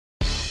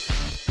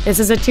This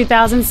is a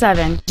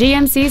 2007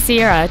 GMC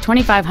Sierra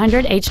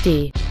 2500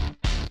 HD.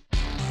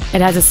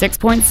 It has a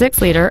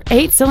 6.6-liter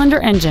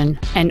 8-cylinder engine,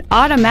 an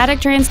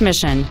automatic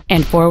transmission,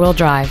 and 4-wheel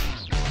drive.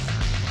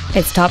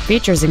 Its top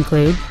features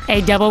include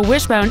a double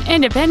wishbone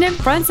independent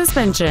front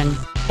suspension,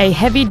 a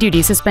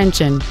heavy-duty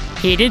suspension,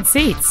 heated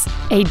seats,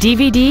 a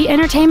DVD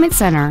entertainment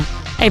center,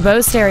 a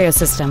Bose stereo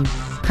system,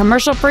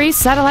 commercial-free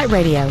satellite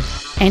radio,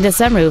 and a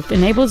sunroof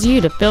enables you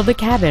to fill the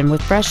cabin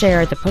with fresh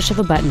air at the push of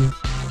a button.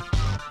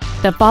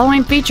 The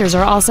following features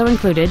are also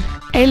included: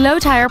 a low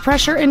tire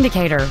pressure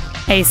indicator,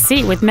 a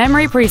seat with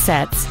memory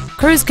presets,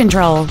 cruise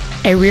control,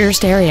 a rear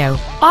stereo,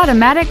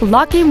 automatic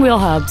locking wheel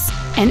hubs,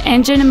 an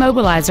engine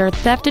immobilizer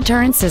theft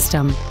deterrent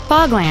system,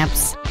 fog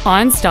lamps,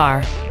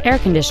 OnStar, air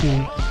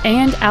conditioning,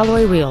 and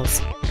alloy wheels.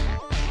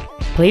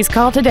 Please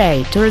call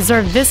today to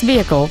reserve this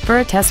vehicle for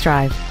a test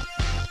drive.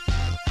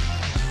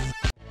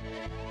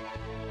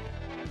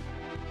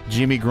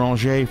 Jimmy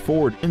Granger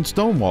Ford in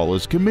Stonewall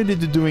is committed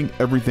to doing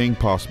everything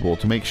possible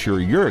to make sure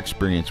your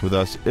experience with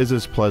us is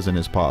as pleasant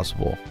as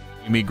possible.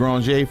 Jimmy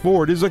Granger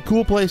Ford is a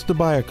cool place to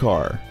buy a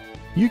car.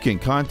 You can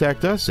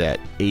contact us at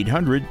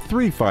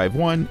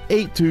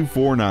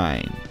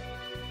 800-351-8249.